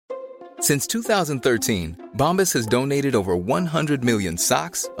Since 2013, Bombas has donated over 100 million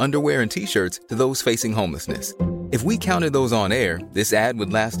socks, underwear, and T-shirts to those facing homelessness. If we counted those on air, this ad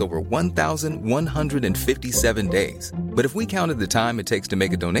would last over 1,157 days. But if we counted the time it takes to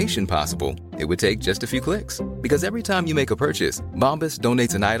make a donation possible, it would take just a few clicks. Because every time you make a purchase, Bombas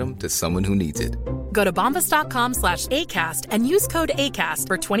donates an item to someone who needs it. Go to bombas.com/ACAST and use code ACAST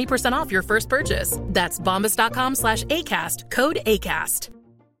for 20% off your first purchase. That's bombas.com/ACAST, code ACAST.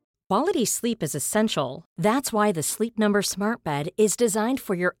 Quality sleep is essential. That's why the Sleep Number Smart Bed is designed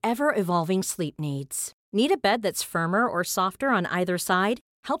for your ever-evolving sleep needs. Need a bed that's firmer or softer on either side?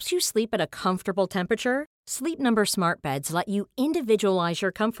 Helps you sleep at a comfortable temperature? Sleep Number Smart Beds let you individualize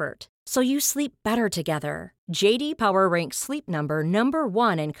your comfort, so you sleep better together. JD Power ranks Sleep Number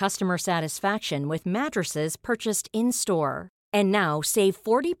 #1 in customer satisfaction with mattresses purchased in-store. And now save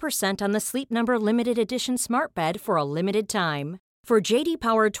 40% on the Sleep Number Limited Edition Smart Bed for a limited time. For JD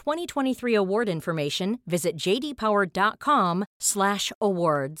Power 2023 award information, visit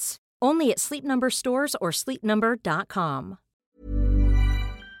jdpower.com/awards. Only at Sleep Number stores or sleepnumber.com.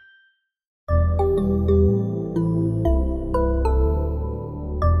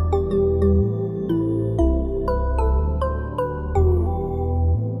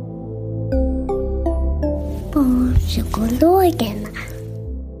 Barnpsykologerna.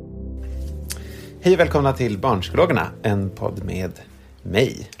 Hej och välkomna till Barnpsykologerna, en podd med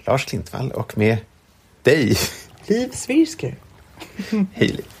mig, Lars Klintvall, och med dig, Liv Svirsky. Hej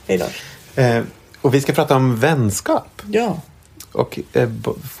Liv. Hej Lars. Och vi ska prata om vänskap. Ja. Och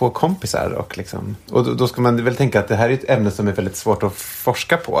få kompisar och liksom. Och då ska man väl tänka att det här är ett ämne som är väldigt svårt att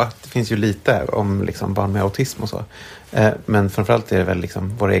forska på. Det finns ju lite om liksom barn med autism och så. Men framförallt är det väl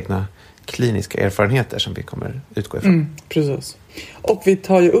liksom våra egna kliniska erfarenheter som vi kommer utgå ifrån. Precis. Och vi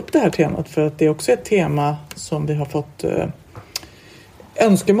tar ju upp det här temat för att det är också ett tema som vi har fått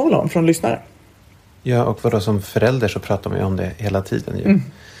önskemål om från lyssnare. Ja, och vadå, som förälder så pratar man ju om det hela tiden ju.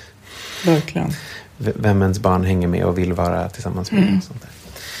 Verkligen. Vem ens barn hänger med och vill vara tillsammans med. Och sånt där.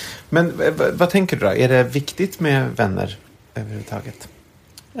 Men vad tänker du då? Är det viktigt med vänner överhuvudtaget?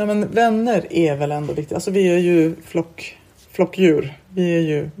 Ja, men vänner är väl ändå viktigt. Alltså vi är ju flockdjur.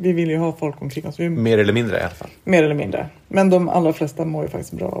 Vi vill ju ha folk omkring oss. Mer eller mindre i alla fall. Mer eller mindre. Men de allra flesta mår ju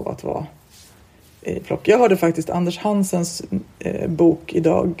faktiskt bra av att vara i flock. Jag hörde faktiskt Anders Hansens bok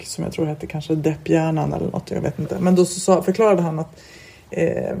idag som jag tror heter kanske Depphjärnan eller något, jag vet inte. Men då förklarade han att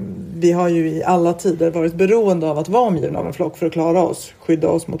vi har ju i alla tider varit beroende av att vara omgivna av en flock för att klara oss. Skydda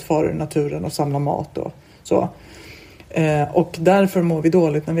oss mot faror i naturen och samla mat och så. Och därför mår vi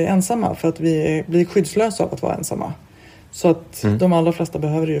dåligt när vi är ensamma. För att vi blir skyddslösa av att vara ensamma. Så att de allra flesta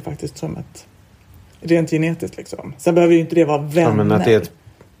behöver det ju faktiskt som ett rent genetiskt liksom. Sen behöver ju inte det vara vänner. Ja, men att det är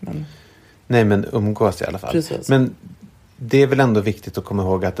Nej, men umgås i alla fall. Precis. Men det är väl ändå viktigt att komma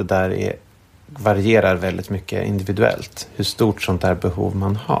ihåg att det där varierar väldigt mycket individuellt. Hur stort sånt där behov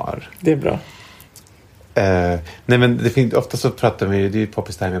man har. Det är bra. Nej, men det finns, ofta så pratar vi, det är ju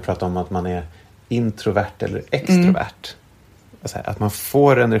poppis det här med att prata om att man är introvert eller extrovert. Alltså, att man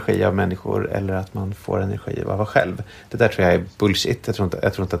får energi av människor eller att man får energi av sig själv. Det där tror jag är bullshit. Jag tror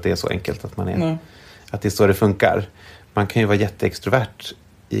inte att det är så enkelt att man är, att det är så det funkar. Man kan ju vara jätteextrovert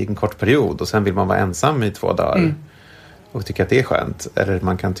i en kort period och sen vill man vara ensam i 2 dagar och tycka att det är skönt. Eller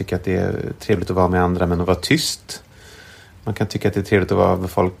man kan tycka att det är trevligt att vara med andra men att vara tyst. Man kan tycka att det är trevligt att vara med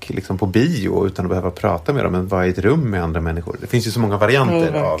folk liksom på bio utan att behöva prata med dem, men vara i ett rum med andra människor. Det finns ju så många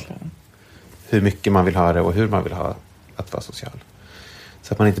varianter av hur mycket man vill ha det och hur man vill ha att vara social.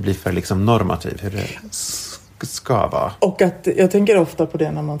 Så att man inte blir för liksom normativ hur det ska vara. Och att jag tänker ofta på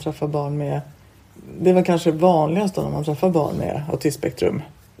det när man träffar barn med, det är väl kanske vanligast när man träffar barn med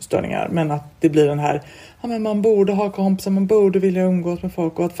autismspektrumstörningar, men att det blir den här, ja men man borde ha kompisar, man borde vilja umgås med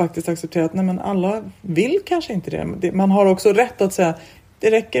folk och att faktiskt acceptera att nej men alla vill kanske inte det. Man har också rätt att säga,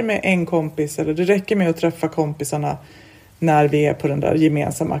 det räcker med en kompis eller det räcker med att träffa kompisarna när vi är på den där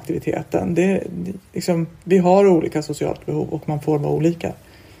gemensamma aktiviteten. Liksom, vi har olika socialt behov och man får vara olika.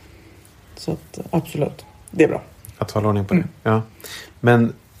 Så att, absolut, det är bra. Att hålla ordning på det, ja.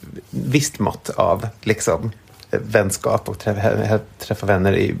 Men visst mått av liksom, vänskap och träffa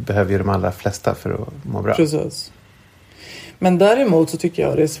vänner behöver ju de allra flesta för att må bra. Precis. Men däremot så tycker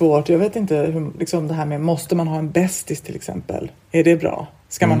jag det är svårt. Jag vet inte, hur, liksom det här med, måste man ha en bästis till exempel? Är det bra?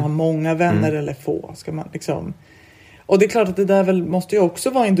 Ska man ha många vänner eller få? Ska man liksom... Och det är klart att det där väl måste ju också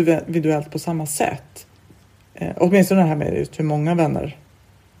vara individuellt på samma sätt. Åtminstone det här med just hur många vänner.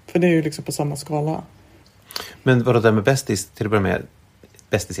 För det är ju liksom på samma skala. Men vad det där med bästis, till att börja med,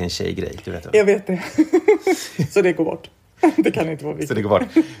 bästis är en tjejgrej, du vet. Jag vet det. Så det går bort. Det kan inte vara viktigt. Så det går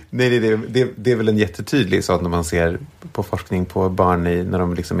bort. Nej, det är väl en jättetydlig sån när man ser på forskning på barn när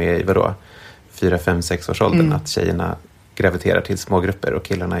de liksom är i 4, 5, 6 års åldern, att tjejerna graviterar till små grupper och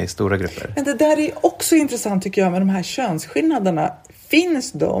killarna i stora grupper. Men det där är också intressant tycker jag med de här könsskillnaderna.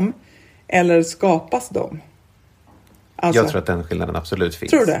 Finns de eller skapas de? Alltså, jag tror att den skillnaden absolut finns.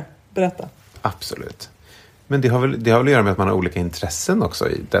 Tror du det? Berätta. Absolut. Men det har väl att göra med att man har olika intressen också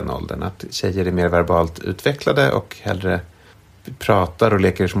i den åldern. Att tjejer är mer verbalt utvecklade och hellre pratar och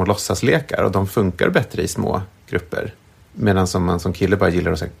leker små låtsaslekar. Och de funkar bättre i små grupper. Medan man som kille bara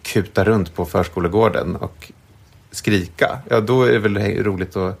gillar att så här, kuta runt på förskolegården och skrika. Ja, då är det väl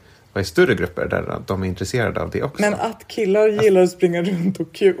roligt att vara i större grupper där de är intresserade av det också. Men att killar gillar att springa runt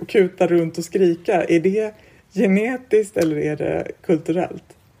och kuta runt och skrika, är det genetiskt eller är det kulturellt?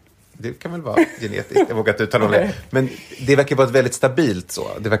 Det kan väl vara genetiskt, jag vågar inte uttala om det. Men det verkar vara väldigt stabilt så.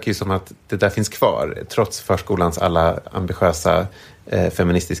 Det verkar ju som att det där finns kvar. Trots förskolans alla ambitiösa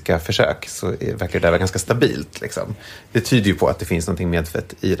feministiska försök så verkar det där vara ganska stabilt. Liksom. Det tyder ju på att det finns någonting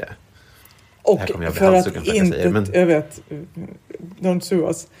medfött i det. Och för att inte, jag vet, don't sue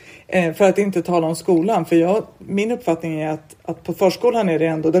us. För att inte tala om skolan. För min uppfattning är att på förskolan är det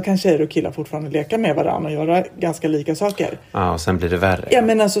ändå, då kan tjejer och killar fortfarande leka med varandra och göra ganska lika saker. Ja, och sen blir det värre. Ja,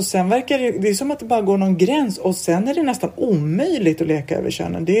 men alltså sen verkar det är som att det bara går någon gräns och sen är det nästan omöjligt att leka över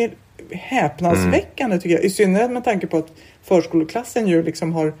könen. Det är häpnadsväckande tycker jag. I synnerhet med tanke på att förskoleklassen ju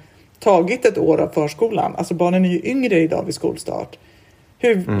liksom har tagit ett år av förskolan. Alltså barnen är ju yngre idag vid skolstart.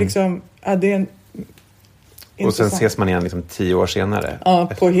 Hur liksom, ja, det är en och sen ses man igen liksom 10 år senare.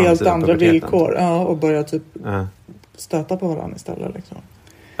 Ja, på helt andra villkor. Ja, och börja typ stöta på varandra istället. Liksom.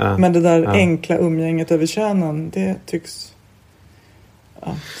 Men det där enkla umgänget över könen, det tycks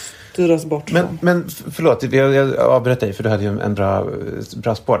styras bort. Men förlåt, jag avbröt dig för du hade ju en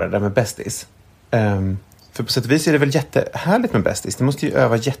bra spår där med bästis. För på sätt och vis är det väl jättehärligt med bästis. Det måste ju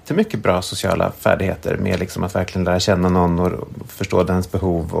öva jättemycket bra sociala färdigheter med liksom att verkligen lära känna någon och förstå dens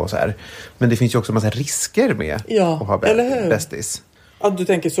behov och så här. Men det finns ju också en massa risker med att ha bästis. Att du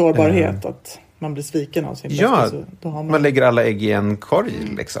tänker sårbarhet, att man blir sviken av sin bästis. Ja, då har man lägger alla ägg i en korg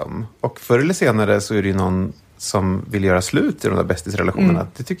liksom. Och förr eller senare så är det ju någon som vill göra slut i de där bästisrelationerna.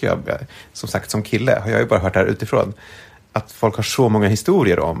 Det tycker jag, som sagt som kille, har jag ju bara hört här utifrån. Att folk har så många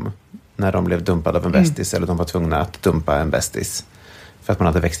historier om när de blev dumpade av en bästis eller de var tvungna att dumpa en bästis för att man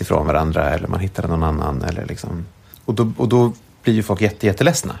hade växt ifrån varandra eller man hittade någon annan eller liksom. Och då blir ju folk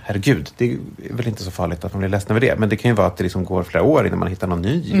jätteledsna. Herregud, det är väl inte så farligt att man blir ledsna över det, men det kan ju vara att det liksom går flera år innan man hittar någon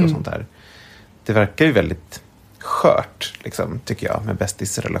ny och sånt där. Det verkar ju väldigt skört liksom, tycker jag, med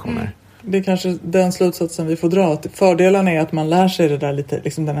bästisrelationer. Det är kanske den slutsatsen vi får dra. Fördelen är att man lär sig det där lite,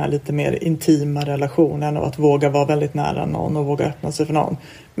 liksom den här lite mer intima relationen och att våga vara väldigt nära någon och våga öppna sig för någon.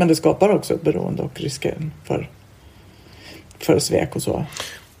 Men det skapar också ett beroende och risker för svek och så.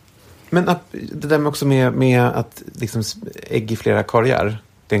 Men det där med också med att liksom ägg i flera korgar,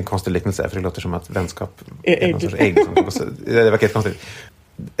 det är en konstig liknelse för det låter som att vänskap är någon sorts ägg. Det verkar helt konstigt.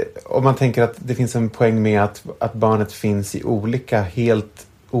 Om man tänker att det finns en poäng med att barnet finns i olika helt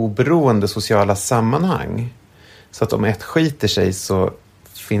oberoende sociala sammanhang. Så att om ett skiter sig så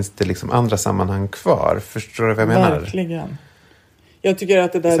finns det liksom andra sammanhang kvar. Förstår du vad jag menar? Verkligen. Jag tycker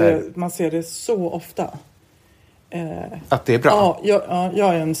att det där man ser det så ofta. Att det är bra? Ja,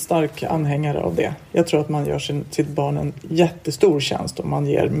 jag är en stark anhängare av det. Jag tror att man gör sitt barn en jättestor tjänst om man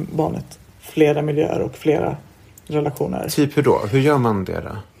ger barnet flera miljöer och flera relationer. Typ hur då? Hur gör man det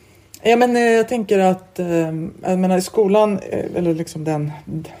då? Ja, men jag tänker att i skolan eller liksom den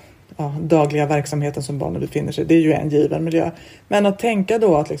dagliga verksamheten som barnen befinner sig, det är ju en given miljö. Men att tänka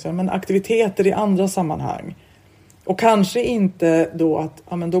då att liksom, aktiviteter i andra sammanhang och kanske inte då att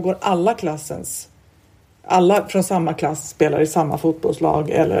då går alla från samma klass spelar i samma fotbollslag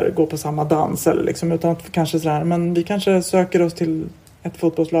eller går på samma dans eller liksom, utan att kanske sådär, men vi kanske söker oss till ett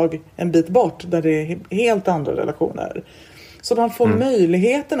fotbollslag en bit bort där det är helt andra relationer. Så man får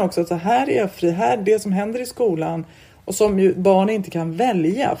möjligheten också att så här är jag fri, här det som händer i skolan och som ju barn inte kan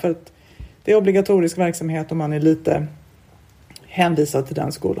välja för att det är obligatorisk verksamhet och man är lite hänvisad till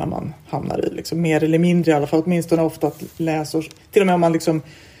den skolan man hamnar i. Liksom, mer eller mindre i alla fall, åtminstone ofta att till och med om man liksom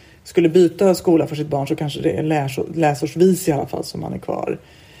skulle byta skola för sitt barn så kanske det är läsårsvis i alla fall som man är kvar.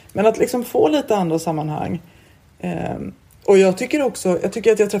 Men att liksom få lite andra sammanhang. Och jag tycker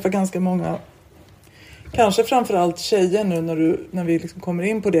att jag träffar ganska många, kanske framförallt tjejer nu när vi liksom kommer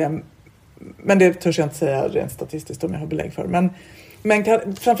in på det. Men det törs jag inte säga rent statistiskt om jag har belägg för. Men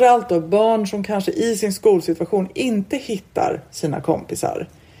framförallt då barn som kanske i sin skolsituation inte hittar sina kompisar.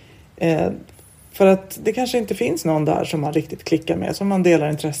 För att det kanske inte finns någon där som man riktigt klickar med, som man delar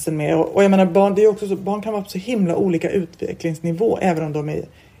intressen med. Och jag menar, det är också så, barn kan vara på så himla olika utvecklingsnivå, även om de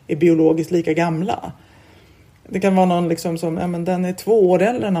är biologiskt lika gamla. Det kan vara någon liksom som, men den är 2 år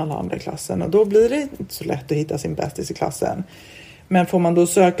äldre än alla andra i klassen. Och då blir det inte så lätt att hitta sin bästis i klassen. Men får man då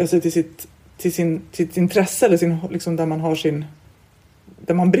söka sig till sitt intresse, eller liksom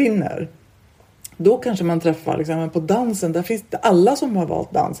där man brinner. Då kanske man träffar liksom, på dansen, där finns det, alla som har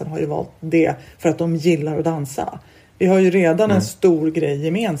valt dansen har ju valt det för att de gillar att dansa. Vi har ju redan en stor grej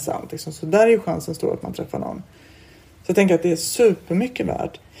gemensamt. Liksom, så där är ju chansen stor att man träffar någon. Så jag tänker att det är supermycket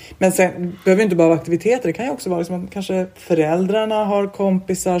värt. Men sen behöver inte bara vara aktiviteter. Det kan ju också vara liksom att kanske föräldrarna har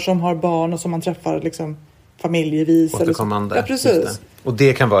kompisar som har barn och som man träffar liksom familjevis. Återkommande. Ja, precis. Och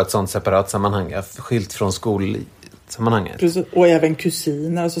det kan vara ett sånt separat sammanhang, skilt från skolsammanhanget. Precis. Och även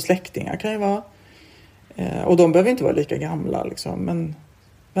kusiner, alltså släktingar kan ju vara. Och de behöver inte vara lika gamla liksom.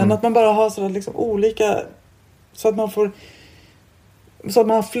 Men att man bara har sådär liksom olika, så att man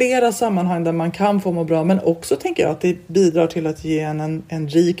har flera sammanhang där man kan få må bra. Men också tänker jag att det bidrar till att ge en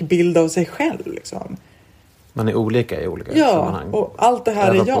rik bild av sig själv liksom. Man är olika i olika sammanhang. Ja, och allt det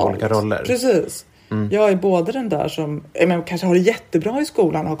här är jag. På olika roller. Precis. Jag är både den där som kanske har det jättebra i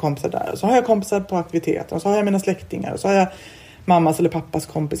skolan och har kompisar där. Så har jag kompisar på aktiviteter. Och så har jag mina släktingar. Och så har jag mammas eller pappas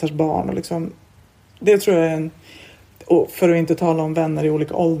kompisars barn. Och liksom, det tror jag är och för att inte tala om vänner i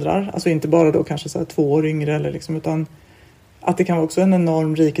olika åldrar. Alltså inte bara då kanske så här 2 år yngre. Eller liksom, utan att det kan vara också en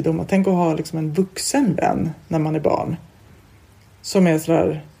enorm rikedom. Tänk att ha liksom en vuxen vän när man är barn. Som är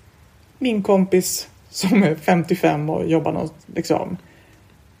sådär, min kompis som är 55 och jobbar något liksom.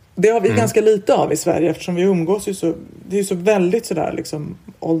 Det har vi ganska lite av i Sverige, eftersom vi umgås ju så, det är så väldigt sådär liksom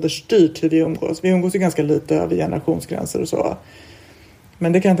åldersstyrt hur vi umgås. Vi umgås ju ganska lite över generationsgränser och så.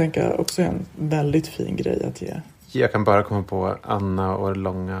 Men det kan jag tänka också är en väldigt fin grej att ge. Jag kan bara komma på Anna och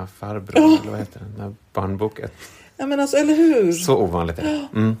långa farbror, eller vad heter den här barnboken. Ja men alltså, eller hur? Så ovanligt är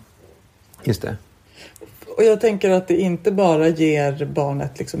det. Just det. Och jag tänker att det inte bara ger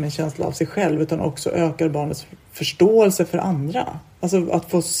barnet liksom en känsla av sig själv, utan också ökar barnets förståelse för andra. Alltså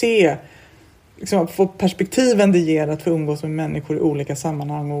att få se, liksom att få perspektiven det ger att få umgås med människor i olika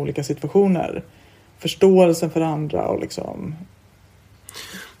sammanhang och olika situationer. Förståelsen för andra och liksom.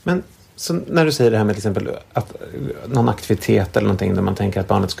 Men så när du säger det här med till exempel att någon aktivitet eller någonting där man tänker att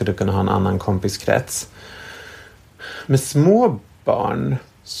barnet skulle kunna ha en annan kompiskrets. Med små barn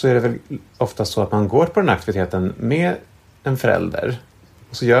så är det väl ofta så att man går på den här aktiviteten med en förälder.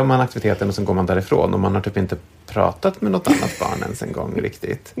 Och så gör man aktiviteten och sen går man därifrån. Och man har typ inte pratat med något annat barn ens en gång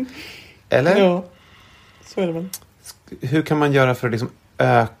riktigt. Eller? Ja, så är det väl. Hur kan man göra för att liksom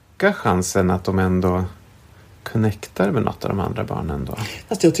öka chansen att de ändå connectar med något av de andra barnen då?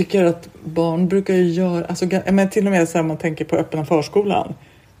 Fast jag tycker att barn brukar ju göra, alltså, men till och med så här, man tänker på öppna förskolan.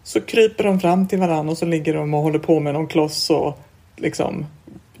 Så kryper de fram till varandra och så ligger de och håller på med någon kloss och liksom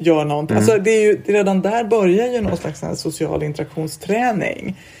gör någonting. Alltså det är ju redan där börjar ju någon slags här social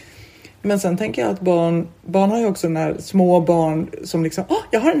interaktionsträning. Men sen tänker jag att barn har ju också när små barn som liksom,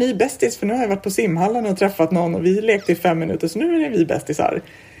 jag har en ny bästis för nu har jag varit på simhallen och träffat någon och vi lekte i 5 minuter så nu är vi bästisar.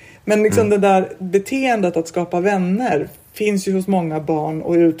 Men liksom det där beteendet att skapa vänner finns ju hos många barn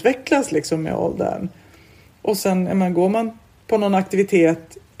och utvecklas liksom med åldern. Och sen går man på någon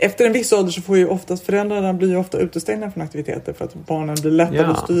aktivitet. Efter en viss ålder så får ju oftast föräldrarna blir ju ofta utestängda från aktiviteter för att barnen blir lättare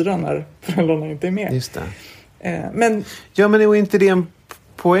att styra när föräldrarna inte är med. Just det. Men är inte det en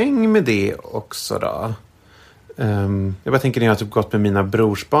poäng med det också då? Jag bara tänker när jag har typ gått med mina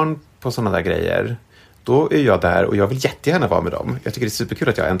brorsbarn på sådana där grejer. Då är jag där och jag vill jättegärna vara med dem. Jag tycker det är superkul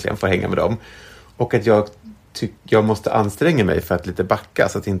att jag äntligen får hänga med dem. Och att jag måste anstränga mig för att lite backa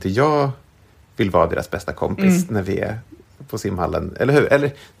så att inte jag vill vara deras bästa kompis när vi är på simhallen. Eller hur?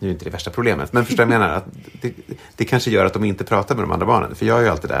 Eller, nu är inte det värsta problemet. Men förstår jag menar att det kanske gör att de inte pratar med de andra barnen. För jag är ju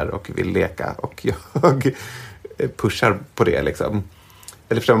alltid där och vill leka. Och jag pushar på det liksom.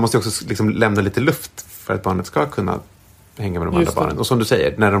 Eller förstår man måste också liksom lämna lite luft för att barnet ska kunna hänga med de andra barnen. Och som du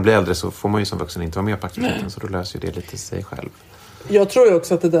säger, när de blir äldre så får man ju som vuxen inte vara med på aktiviteten. Så då löser ju det lite sig själv. Jag tror ju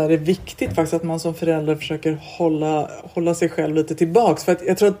också att det där är viktigt faktiskt, att man som förälder försöker hålla sig själv lite tillbaks. För att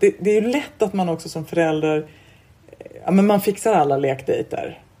jag tror att det är ju lätt att man också som förälder, men man fixar alla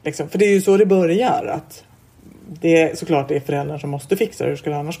lekdejter. Liksom. För det är ju så det börjar, att det är såklart det är föräldrar som måste fixa det. Hur ska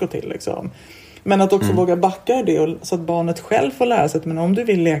det annars gå till liksom? Men att också våga backa i det så att barnet själv får lära sig att men om du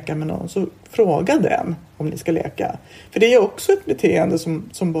vill leka med någon så fråga den om ni ska leka. För det är också ett beteende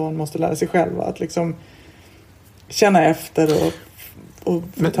som barn måste lära sig själva. Att liksom känna efter och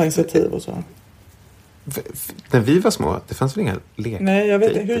ta initiativ och så. När vi var små, det fanns väl inga lekar? Nej, jag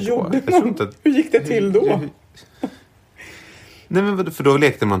vet inte. Hur gjorde man? Hur gick det till då? Nej, men för då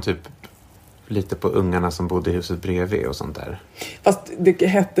lekte man typ lite på ungarna som bodde i huset bredvid och sånt där. Fast det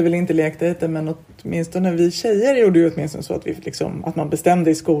hette väl inte lekdejter, men åtminstone vi tjejer gjorde ju åtminstone så att vi liksom, att man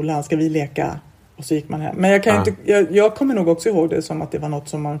bestämde i skolan, ska vi leka? Och så gick man hem. Men jag kommer nog också ihåg det som att det var något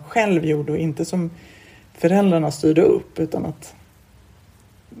som man själv gjorde och inte som föräldrarna styrde upp, utan att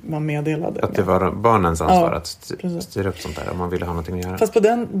man meddelade. Att det var barnens ansvar att styra upp sånt där om man ville ha någonting att göra. Fast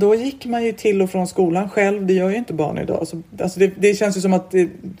då gick man ju till och från skolan själv. Det gör ju inte barn idag. Så, alltså det känns ju som att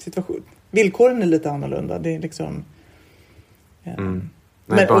villkoren är lite annorlunda. Det är liksom... Nej, men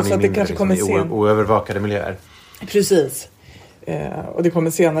barn också är att det kanske kommer oövervakade miljöer. Precis. Och det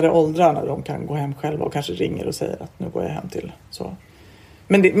kommer senare åldrar när de kan gå hem själva och kanske ringer och säger att nu går jag hem till så.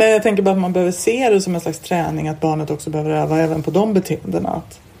 Men jag tänker bara att man behöver se det som en slags träning, att barnet också behöver öva även på de beteendena,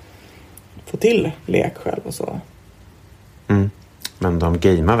 att få till lek själv och så. Men de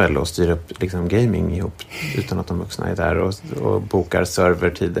gamear väl och styr upp liksom gaming ihop utan att de vuxna är där och bokar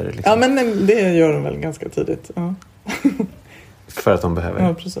servertider. Liksom. Ja, men det gör de väl ganska tidigt. Ja. För att de behöver.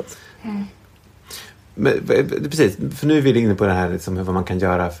 Ja, precis. Men, precis, för nu är vi inne på det här liksom, vad man kan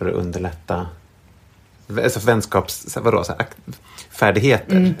göra för att underlätta alltså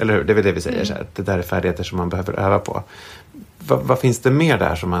färdigheter, eller hur? Det är väl det vi säger så här, det där är färdigheter som man behöver öva på. Vad finns det mer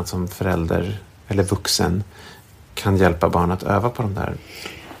där som man som förälder eller vuxen kan hjälpa barn att öva på de där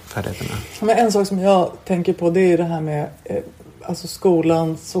färdigheterna? Men en sak som jag tänker på, det är det här med alltså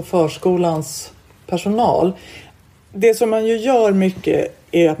skolans och förskolans personal. Det som man ju gör mycket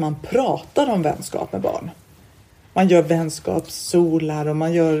är att man pratar om vänskap med barn. Man gör vänskapssolar och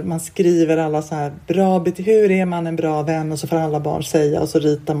man skriver alla så här hur är man en bra vän, och så får alla barn säga, och så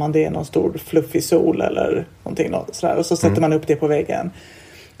ritar man det i någon stor fluffig sol eller någonting sådär, och så sätter man upp det på väggen.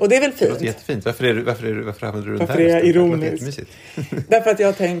 Och det är väl fint. Det låter jättefint. Varför använder du det Varför är jag ironisk? Därför att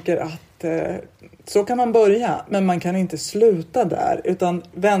jag tänker att så kan man börja, men man kan inte sluta där. Utan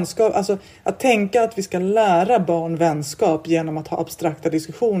vänskap, alltså att tänka att vi ska lära barn vänskap genom att ha abstrakta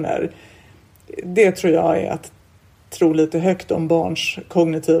diskussioner, det tror jag är att tro lite högt om barns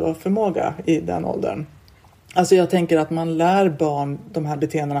kognitiva förmåga i den åldern. Alltså jag tänker att man lär barn de här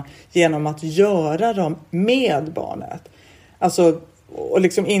beteendena genom att göra dem med barnet. Alltså, och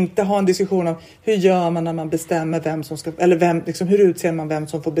liksom inte ha en diskussion om hur gör man när man bestämmer vem som ska, eller vem, liksom, hur utser man vem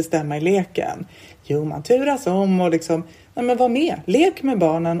som får bestämma i leken. Jo, man turas om och liksom, nej men var med, lek med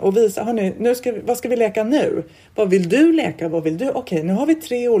barnen och visa, hörni, vad ska vi leka nu? Vad vill du leka? Vad vill du? Okej, nu har vi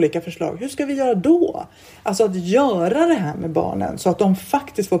 3 olika förslag. Hur ska vi göra då? Alltså att göra det här med barnen så att de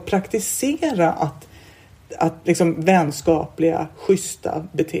faktiskt får praktisera att liksom vänskapliga, schyssta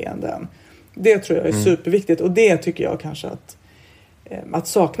beteenden. Det tror jag är superviktigt, och det tycker jag kanske att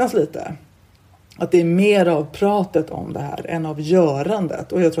saknas lite. Att det är mer av pratet om det här än av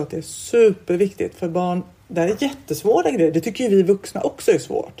görandet. Och jag tror att det är superviktigt för barn. Det är jättesvåra grejer. Det tycker ju vi vuxna också är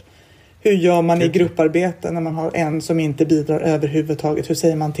svårt. Hur gör man i grupparbete när man har en som inte bidrar överhuvudtaget? Hur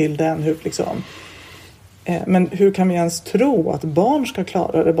säger man till den? Hur liksom? Men hur kan vi ens tro att barn ska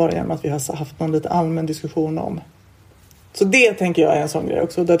klara det bara genom att vi har haft någon lite allmän diskussion om? Så det tänker jag är en sån grej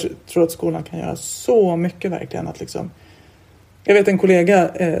också. Där tror jag att skolan kan göra så mycket verkligen. Att liksom, jag vet en kollega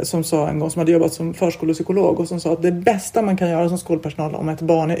som sa en gång, som hade jobbat som förskolepsykolog, och som sa att det bästa man kan göra som skolpersonal om ett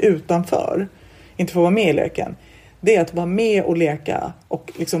barn är utanför, inte får vara med i leken, det är att vara med och leka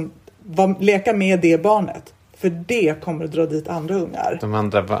och liksom leka med det barnet. För det kommer att dra dit andra ungar.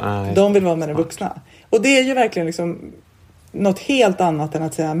 De vill vara med den vuxna. Och det är ju verkligen liksom något helt annat än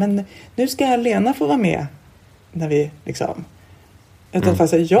att säga, men nu ska Lena få vara med när vi liksom. Utan för att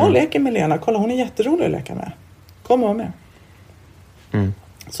säga, jag leker med Lena, kolla hon är jätterolig att leka med. Kom och var med.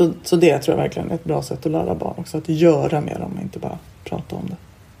 Så det tror jag verkligen är ett bra sätt att lära barn också, att göra med dem, inte bara prata om det.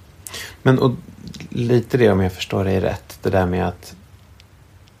 Men och lite det, om jag förstår dig rätt, det där med att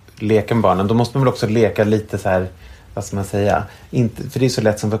leka med barnen, då måste man väl också leka lite så här, vad ska man säga, inte, för det är så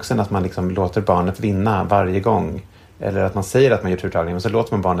lätt som vuxen att man liksom låter barnet vinna varje gång, eller att man säger att man gör turtagning, men så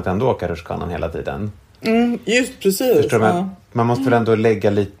låter man barnet ändå åka rutschkanan hela tiden. Just precis. Förstår du? Ja. Man måste väl ändå lägga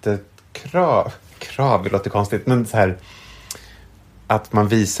lite krav, det låter konstigt, men så här, att man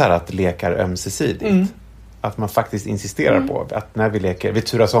visar att lekar ömsesidigt. Att man faktiskt insisterar på att när vi leker, vi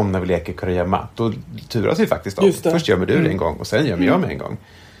turas om när vi leker kurragömma, då turas vi faktiskt om. Först gömmer du det en gång och sen gömmer jag mig en gång.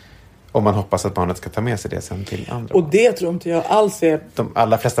 Och man hoppas att barnet ska ta med sig det sen till andra. Och det tror inte jag alls är... De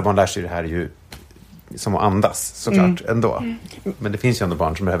allra flesta barn lär sig det här ju som att andas, såklart, ändå. Men det finns ju ändå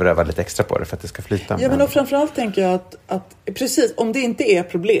barn som behöver öva lite extra på det för att det ska flyta. Ja, men då framförallt tänker jag att precis, om det inte är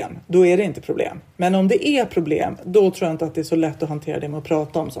problem, då är det inte problem. Men om det är problem, då tror jag inte att det är så lätt att hantera det med att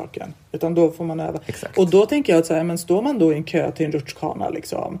prata om saken. Utan då får man öva. Exakt. Och då tänker jag att så här, men står man då i en kö till en rutschkana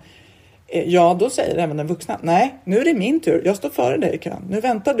liksom, Ja, då säger även den vuxna, nej, nu är det min tur. Jag står före dig i kön. Nu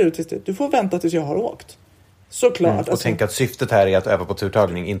väntar du tills du får vänta tills jag har åkt. Såklart. Och tänk att syftet här är att öva på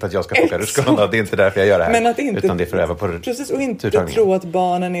turtagning, inte att jag ska få åka rutschkana. Det är inte därför jag gör det här. Men att inte, utan det är för att öva på turtagning. Precis, och inte tro att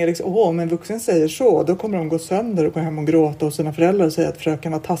barnen är liksom, men vuxen säger så. Då kommer de gå sönder och gå hem och gråta hos sina föräldrar och säga att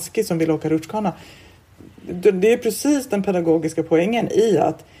fröken var taskig som vill åka rutschkana. Det är precis den pedagogiska poängen i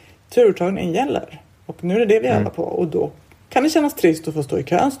att turtagning gäller. Och nu är det vi övar på. Och då kan det kännas trist att få stå i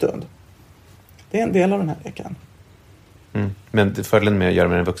kö en stund. Det är en del av den här leken. Men fördelen med att göra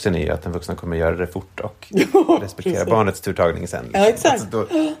med en vuxen är ju att den vuxna kommer göra det fort och respektera barnets turtagning sen. Liksom. Ja, exakt. Alltså då...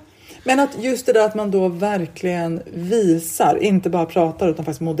 Men att just det där att man då verkligen visar, inte bara pratar utan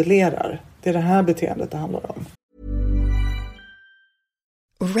faktiskt modellerar. Det är det här beteendet det handlar om.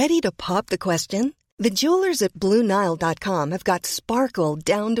 Ready to pop the question? The jewelers at BlueNile.com have got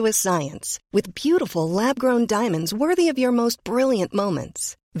sparkle down to a science with beautiful lab-grown diamonds worthy of your most brilliant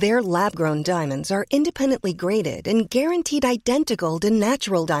moments. Their lab-grown diamonds are independently graded and guaranteed identical to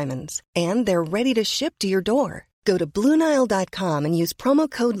natural diamonds. And they're ready to ship to your door. Go to BlueNile.com and use promo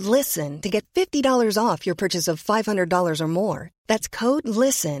code LISTEN to get $50 off your purchase of $500 or more. That's code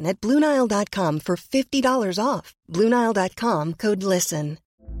LISTEN at BlueNile.com for $50 off. BlueNile.com, code LISTEN.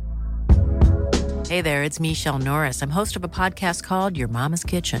 Hey there, it's Michelle Norris. I'm host of a podcast called Your Mama's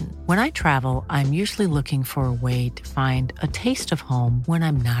Kitchen. When I travel, I'm usually looking for a way to find a taste of home when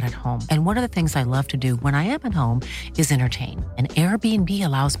I'm not at home. And one of the things I love to do when I am at home is entertain. And Airbnb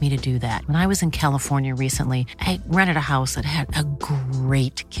allows me to do that. When I was in California recently, I rented a house that had a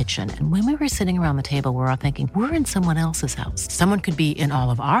great kitchen. And when we were sitting around the table, we're all thinking, we're in someone else's house. Someone could be in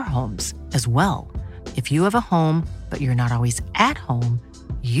all of our homes as well. If you have a home, but you're not always at home,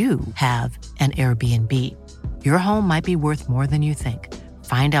 you have an Airbnb. Your home might be worth more than you think.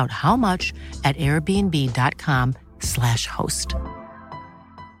 Find out how much at airbnb.com/host.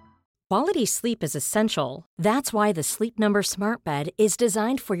 Quality sleep is essential. That's why the Sleep Number Smart Bed is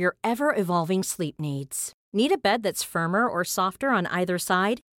designed for your ever-evolving sleep needs. Need a bed that's firmer or softer on either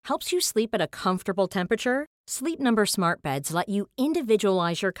side? Helps you sleep at a comfortable temperature? Sleep Number Smart Beds let you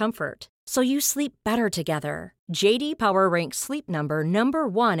individualize your comfort, so you sleep better together. JD Power ranks Sleep Number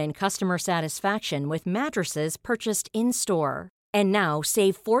 #1 in customer satisfaction with mattresses purchased in-store. And now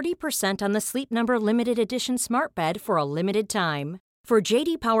save 40% on the Sleep Number Limited Edition Smart Bed for a limited time. For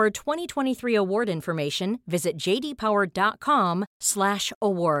JD Power 2023 award information, visit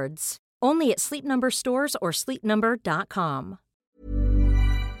jdpower.com/awards. Only at Sleep Number stores or sleepnumber.com.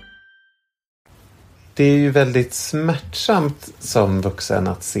 Det är ju väldigt smärtsamt som vuxen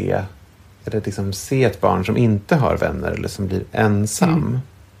att se ett barn som inte har vänner eller som blir ensam.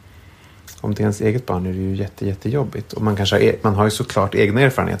 Om det är ens eget barn är det ju jättejobbigt. Och man har ju såklart egna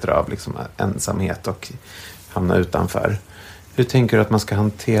erfarenheter av liksom ensamhet och hamna utanför. Hur tänker du att man ska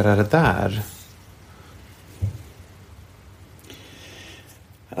hantera det där?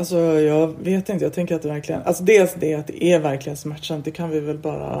 Alltså jag vet inte, jag tänker att det verkligen, alltså dels det att det är verkligen smärtsamt, det kan vi väl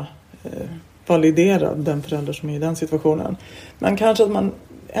bara validera, den förälder som är i den situationen. Men kanske att man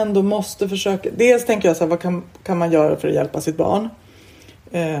ändå måste försöka, dels tänker jag så här, vad kan man göra för att hjälpa sitt barn?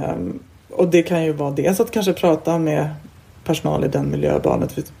 Och det kan ju vara dels att kanske prata med personal i den miljö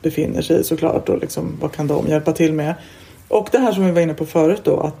barnet befinner sig i såklart, och liksom, vad kan de hjälpa till med? Och det här som vi var inne på förut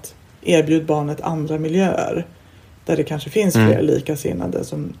då, att erbjuda barnet andra miljöer där det kanske finns fler likasinnade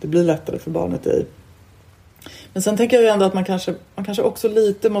som det blir lättare för barnet i. Men sen tänker jag ju ändå att man kanske också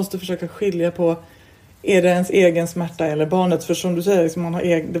lite måste försöka skilja på, är det ens egen smärta eller barnets? För som du säger, liksom,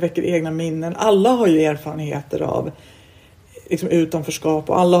 det väcker egna minnen. Alla har ju erfarenheter av liksom, utanförskap,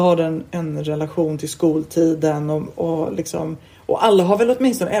 och alla har en relation till skoltiden och alla har väl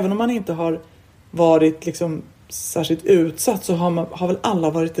åtminstone, även om man inte har varit liksom särskilt utsatt, så har väl alla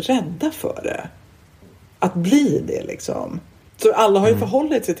varit rädda för det. Att bli det liksom. Så alla har ju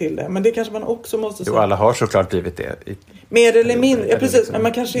förhållit sig till det. Men det kanske man också måste... Jo, alla har såklart blivit det. Mer eller mindre. Ja, precis. Liksom, men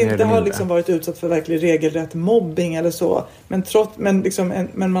man kanske inte har liksom varit utsatt för verklig regelrätt mobbing eller så. Men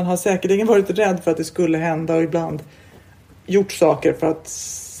man har säkerligen varit rädd för att det skulle hända, och ibland gjort saker för att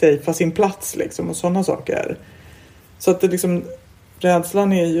safea sin plats liksom, och sådana saker. Så att det liksom,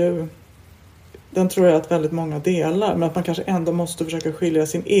 rädslan är ju... Den tror jag att väldigt många delar. Men att man kanske ändå måste försöka skilja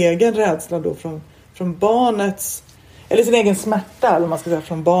sin egen rädsla då från barnets... Eller sin egen smärta, eller man ska säga,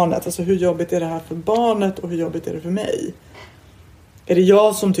 från barnet. Alltså hur jobbigt är det här för barnet och hur jobbigt är det för mig? Är det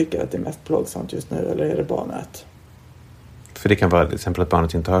jag som tycker att det är mest plågsamt just nu, eller är det barnet? För det kan vara till exempel att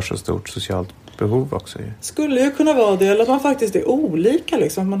barnet inte har så stort socialt behov också. Ju. Skulle ju kunna vara det, eller att man faktiskt är olika.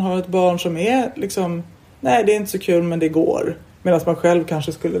 Liksom. Man har ett barn som är liksom, nej det är inte så kul men det går. Medan man själv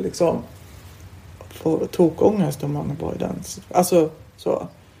kanske skulle liksom få tokångest om man var i den. Alltså så.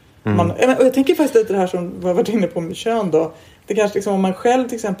 Och jag tänker faktiskt lite det här som vi har varit inne på med kön då. Det kanske liksom, om man själv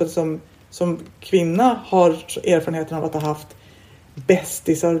till exempel som kvinna har erfarenheten av att ha haft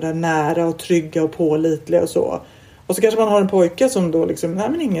bästisar där nära och trygga och pålitliga och så. Och så kanske man har en pojke som då liksom, nej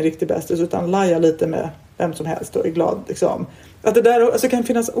men ingen riktig bästis utan lajar lite med vem som helst och är glad liksom. Att det där alltså, kan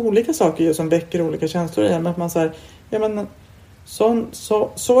finnas olika saker som väcker olika känslor igen. Men att man säger, ja men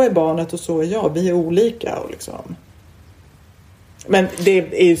så är barnet och så är jag. Vi är olika och liksom. Men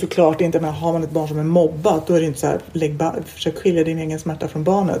det är ju såklart inte, men har man ett barn som är mobbat, då är det inte så här, försök skilja din egen smärta från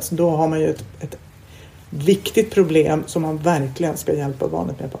barnets. Då har man ju ett viktigt problem som man verkligen ska hjälpa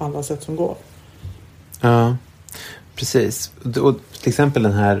barnet med på alla sätt som går. Ja, precis. Och till exempel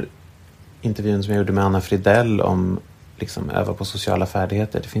den här intervjun som jag gjorde med Anna Fridell om liksom öva på sociala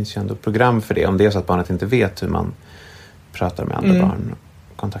färdigheter. Det finns ju ändå program för det. Om det är så att barnet inte vet hur man pratar med andra barn,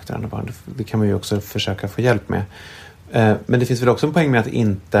 kontaktar andra barn. Det kan man ju också försöka få hjälp med. Men det finns väl också en poäng med att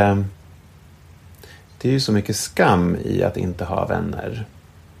inte... Det är ju så mycket skam i att inte ha vänner.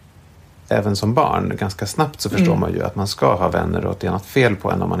 Även som barn. Ganska snabbt så förstår man ju att man ska ha vänner och att det är något fel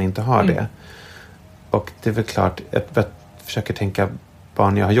på en om man inte har det. Och det är väl klart, jag försöker tänka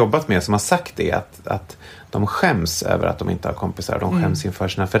barn jag har jobbat med som har sagt det. Att de skäms över att de inte har kompisar. De skäms inför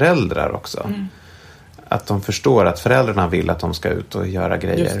sina föräldrar också. Att de förstår att föräldrarna vill att de ska ut och göra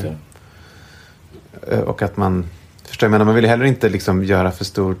grejer. Och att man... Förstår jag, men man vill heller inte liksom göra för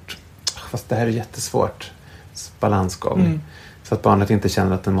stort... Fast det här är jättesvårt. Balansgång. Så att barnet inte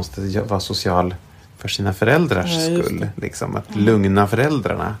känner att den måste vara social för sina föräldrars skull. Liksom, att lugna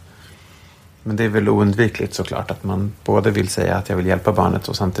föräldrarna. Men det är väl oundvikligt såklart att man både vill säga att jag vill hjälpa barnet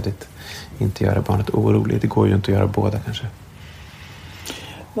och samtidigt inte göra barnet orolig. Det går ju inte att göra båda kanske.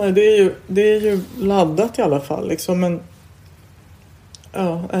 Nej, det är ju laddat i alla fall. Liksom, men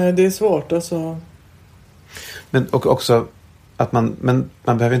ja, det är svårt alltså. Men och också att man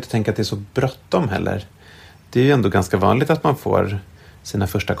behöver inte tänka att det är så bråttom heller. Det är ju ändå ganska vanligt att man får sina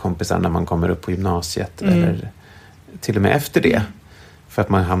första kompisar när man kommer upp på gymnasiet eller till och med efter det. För att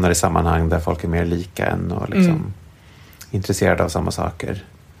man hamnar i sammanhang där folk är mer lika än och liksom intresserade av samma saker.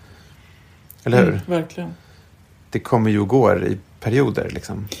 Eller hur? Verkligen. Det kommer ju och går i perioder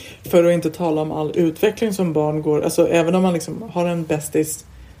liksom. För att inte tala om all utveckling som barn går. Alltså även om man liksom har en bästis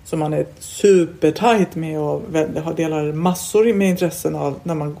som man är supertajt med och delar massor med intressen av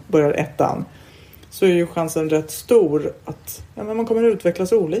när man börjar ettan, så är ju chansen rätt stor att man kommer att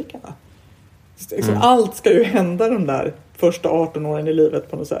utvecklas olika. Allt ska ju hända de där första 18 åren i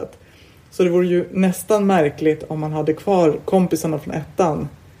livet på något sätt. Så det vore ju nästan märkligt om man hade kvar kompisarna från ettan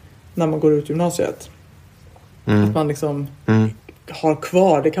när man går ut gymnasiet. Att man liksom har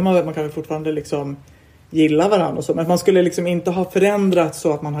kvar, det kan man kan fortfarande liksom gilla varandra och så. Men man skulle liksom inte ha förändrat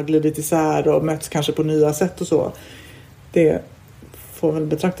så att man har glidit isär och möts kanske på nya sätt och så. Det får väl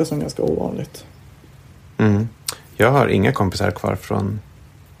betraktas som ganska ovanligt. Jag har inga kompisar kvar från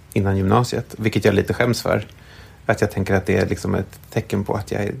innan gymnasiet, vilket jag lite skäms för. Att jag tänker att det är liksom ett tecken på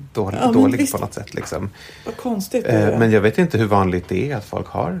att jag är dålig på något sätt. Liksom. Vad konstigt. Men jag vet inte hur vanligt det är att folk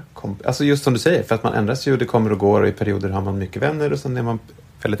har alltså just som du säger, för att man ändras ju, det kommer och går och i perioder har man mycket vänner och sen är man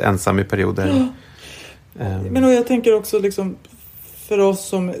väldigt ensam i perioder. Men och jag tänker också liksom för oss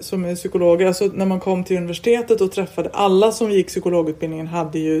som är psykologer, alltså när man kom till universitetet och träffade alla som gick psykologutbildningen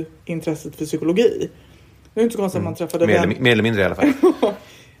hade ju intresset för psykologi. Det är inte så konstigt att man träffade mer eller mindre i alla fall.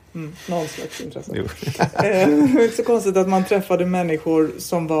 Någon slags intresse. Det är inte så konstigt att man träffade människor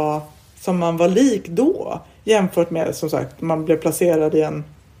som man var lik då, jämfört med, som sagt, man blev placerad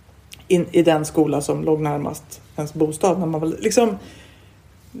i den skola som låg närmast ens bostad när man var liksom.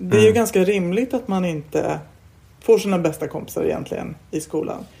 Det är ju ganska rimligt att man inte får sina bästa kompisar egentligen i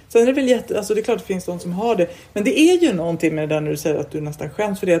skolan. Sen är det väl alltså det är klart att det finns de som har det. Men det är ju någonting med det där när du säger att du nästan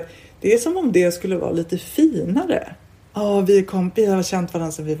skäms för det. Det är som om det skulle vara lite finare. Ja, vi har känt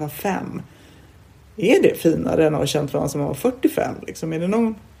varandra sedan vi var 5. Är det finare än att ha känt varandra sedan man var 45? Liksom? Är det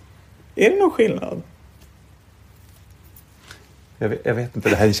någon skillnad? Jag vet inte,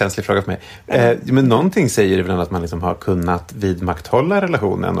 det här är en känslig fråga för mig. Men någonting säger det väl att man liksom har kunnat vidmakthålla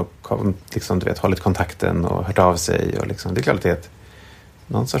relationen och liksom, du vet, hållit kontakten och hört av sig. Och liksom, det är klart att det är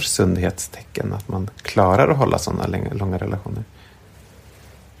någon sorts sundhetstecken att man klarar att hålla sådana långa relationer.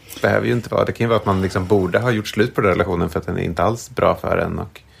 Det behöver ju inte vara. Det kan ju vara att man liksom borde ha gjort slut på den relationen för att den är inte alls bra för en.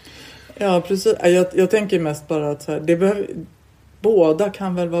 Och... Ja, precis. Jag tänker mest bara att så här, båda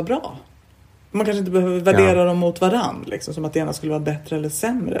kan väl vara bra. Man kanske inte behöver värdera dem mot varandra. Liksom, som att det ena skulle vara bättre eller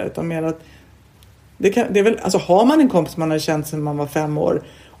sämre. Utan mer att det är väl, alltså, har man en kompis man har känt sedan man var 5 år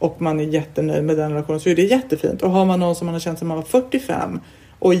och man är jättenöjd med den relationen, så är det jättefint. Och har man någon som man har känt sedan man var 45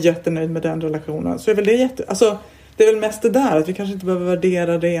 och är jättenöjd med den relationen, så är väl det det är väl mest det där, att vi kanske inte behöver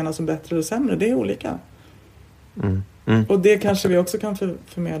värdera det ena som bättre eller sämre. Det är olika. Och det kanske vi också kan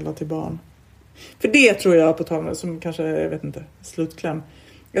förmedla till barn. För det tror jag på tal med, som kanske, jag vet inte, slutkläm.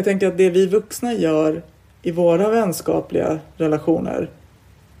 Jag tänker att det vi vuxna gör i våra vänskapliga relationer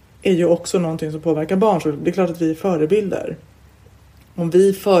är ju också någonting som påverkar barn. Så det är klart att vi är förebilder. Om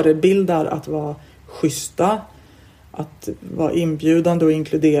vi förebildar att vara schyssta, att vara inbjudande och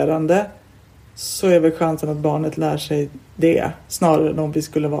inkluderande, så är väl chansen att barnet lär sig det snarare än om vi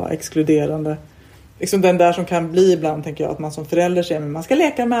skulle vara exkluderande. Liksom den där som kan bli ibland, tänker jag, att man som förälder säger att man ska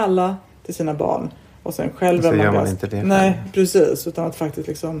leka med alla till sina barn. Och sen själv så gör man inte det. Nej, precis. Utan att faktiskt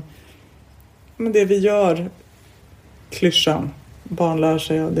liksom, men det vi gör, klyschan, barn lär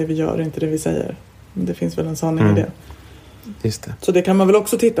sig och det vi gör är inte det vi säger. Det finns väl en sanning i det. Just det. Så det kan man väl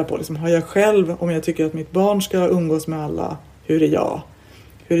också titta på. Liksom, har jag själv, om jag tycker att mitt barn ska umgås med alla, hur är jag?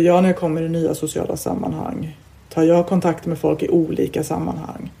 Hur är jag när jag kommer i nya sociala sammanhang? Tar jag kontakt med folk i olika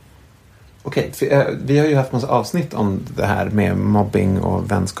sammanhang? Okej, vi har ju haft massa avsnitt om det här med mobbing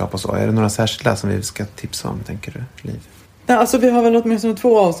och vänskap och så. Är det några särskilda som vi ska tipsa om, tänker du, Liv? Ja, alltså vi har väl åtminstone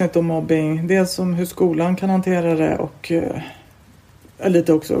 2 avsnitt om mobbing. Dels om hur skolan kan hantera det och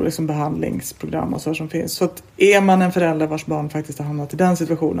lite också liksom behandlingsprogram och så som finns. Så att är man en förälder vars barn faktiskt har hamnat i den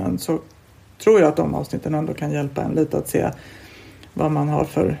situationen, så tror jag att de avsnitten ändå kan hjälpa en lite att se vad man har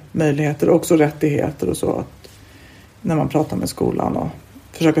för möjligheter och också rättigheter och så, att när man pratar med skolan, och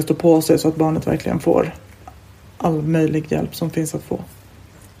försöka stå på sig så att barnet verkligen får all möjlig hjälp som finns att få.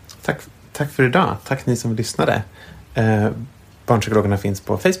 Tack för idag. Tack ni som lyssnade. Barnpsykologerna finns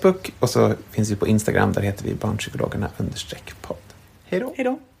på Facebook och så finns vi på Instagram, där heter vi barnpsykologerna_podd. Hej då! Hej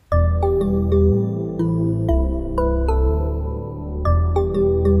då!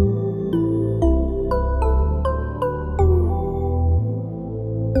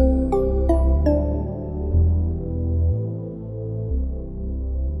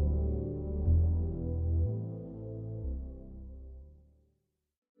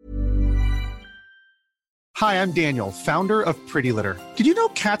 Hi, I'm Daniel, founder of Pretty Litter. Did you know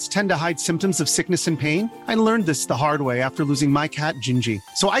cats tend to hide symptoms of sickness and pain? I learned this the hard way after losing my cat, Gingy.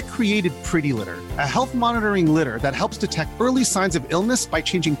 So I created Pretty Litter, a health monitoring litter that helps detect early signs of illness by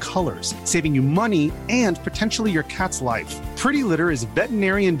changing colors, saving you money and potentially your cat's life. Pretty Litter is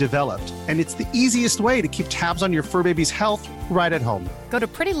veterinarian developed, and it's the easiest way to keep tabs on your fur baby's health right at home. Go to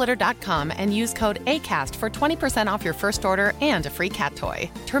prettylitter.com and use code ACAST for 20% off your first order and a free cat toy.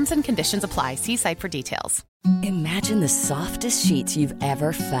 Terms and conditions apply. See site for details. Imagine the softest sheets you've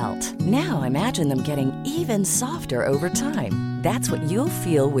ever felt. Now imagine them getting even softer over time. That's what you'll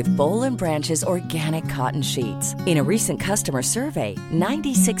feel with Boll & Branch's organic cotton sheets. In a recent customer survey,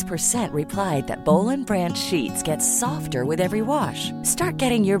 96% replied that Boll & Branch sheets get softer with every wash. Start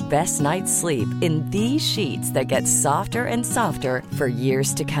getting your best night's sleep in these sheets that get softer and softer for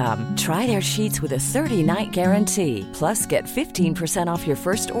years to come. Try their sheets with a 30-night guarantee. Plus, get 15% off your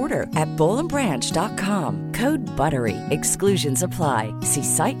first order at bollandbranch.com. Code BUTTERY. Exclusions apply. See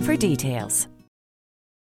site for details.